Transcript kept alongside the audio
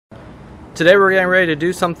Today we're getting ready to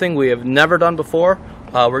do something we have never done before.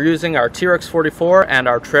 We're using our T-Rex 44 and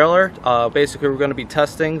our trailer. Basically we're going to be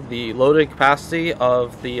testing the loading capacity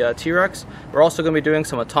of the T-Rex. We're also going to be doing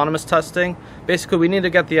some autonomous testing. Basically we need to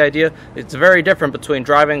get the idea. It's very different between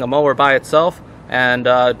driving a mower by itself and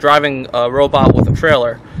driving a robot with a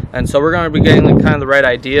trailer. And so we're going to be getting kind of the right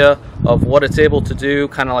idea of what it's able to do,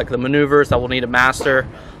 kind of like the maneuvers that we'll need to master,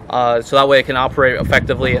 so that way it can operate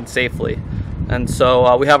effectively and safely. And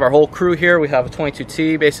so we have our whole crew here. We have a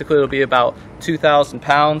 22T. Basically it'll be about 2,000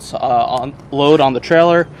 pounds on load on the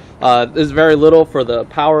trailer. This is very little for the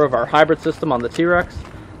power of our hybrid system on the T-Rex.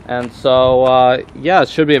 And so yeah, it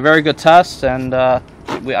should be a very good test, and I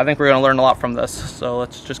think we're going to learn a lot from this. So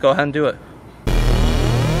let's just go ahead and do it.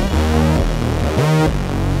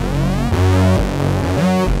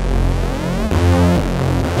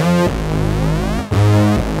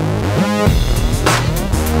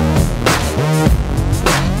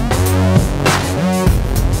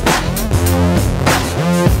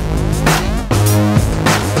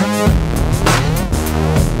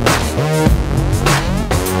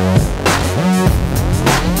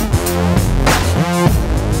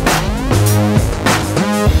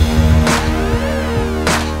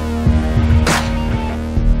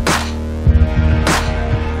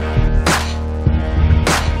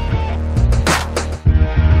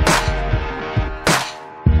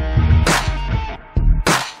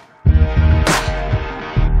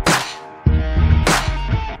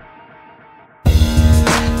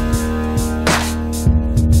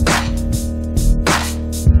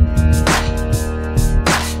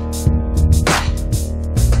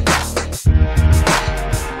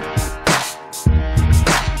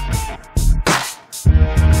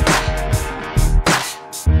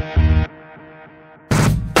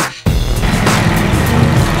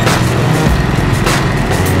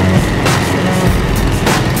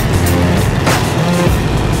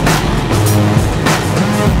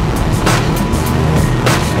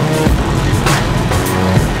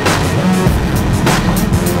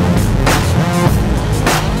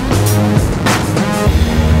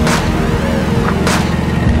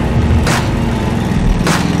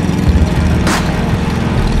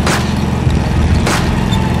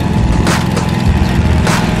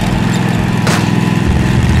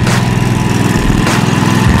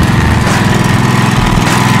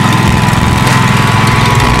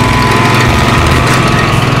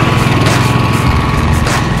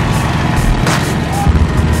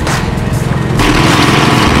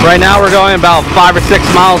 Right now we're going about 5 or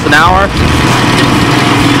 6 miles an hour. A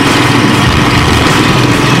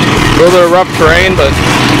little bit of rough terrain, but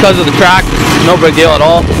because of the track, no big deal at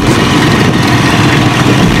all.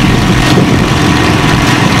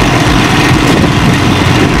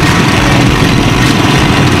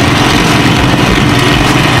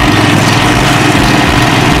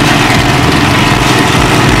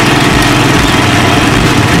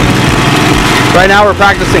 Right now we're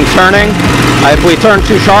practicing turning. If we turn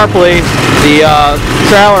too sharply, the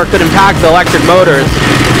trailer could impact the electric motors.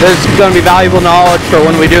 This is going to be valuable knowledge for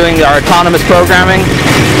when we're doing our autonomous programming.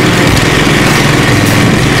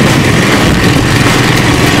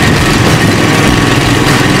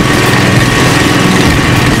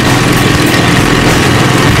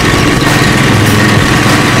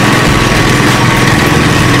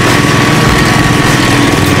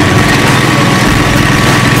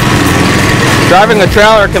 Driving a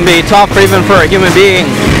trailer can be tough even for a human being,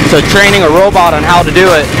 so training a robot on how to do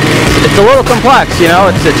it, it's a little complex, you know,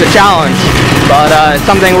 it's a challenge, but it's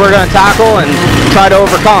something we're going to tackle and try to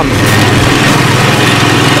overcome.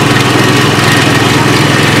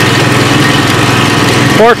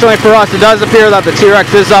 Fortunately for us, it does appear that the T-Rex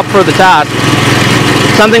is up for the task.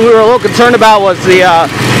 Something we were a little concerned about was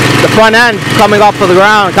the front end coming off of the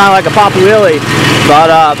ground, kind of like a poppy wheelie, but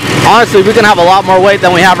honestly we can have a lot more weight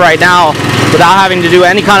than we have right now without having to do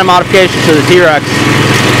any kind of modification to the T-Rex.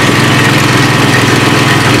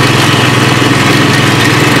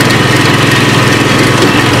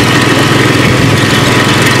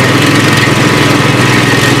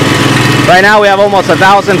 Right now we have almost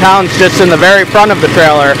 1,000 pounds just in the very front of the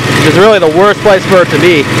trailer, which is really the worst place for it to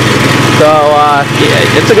be. So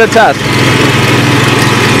yeah, it's a good test.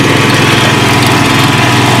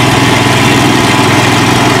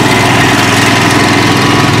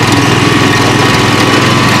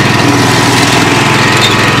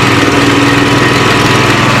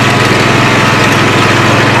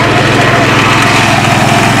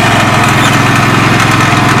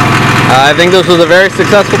 I think this was a very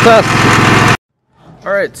successful test.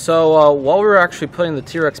 Alright, so while we were actually putting the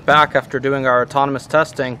T-Rex back after doing our autonomous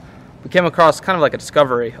testing, we came across kind of like a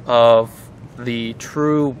discovery of the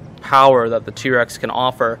true power that the T-Rex can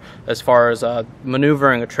offer as far as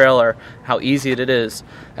maneuvering a trailer, how easy it is,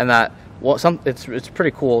 and that it's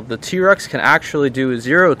pretty cool. The T-Rex can actually do a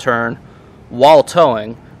zero turn while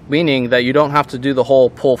towing, meaning that you don't have to do the whole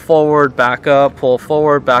pull forward, back up, pull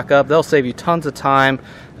forward, back up. They'll save you tons of time.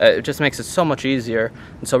 It just makes it so much easier.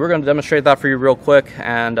 And so we're going to demonstrate that for you real quick,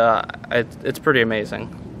 and it's pretty amazing.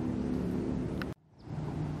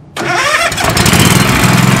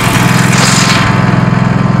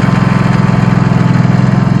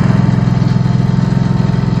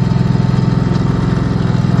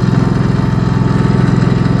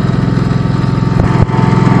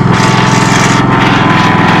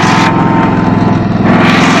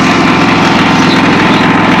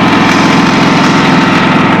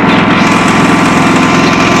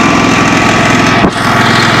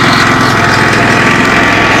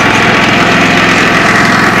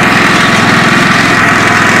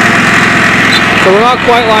 So we're not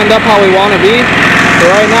quite lined up how we want to be. So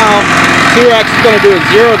right now, T-Rex is going to do a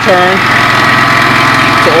zero turn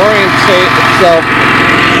to orientate itself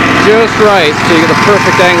just right so you get a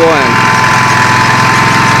perfect angle in.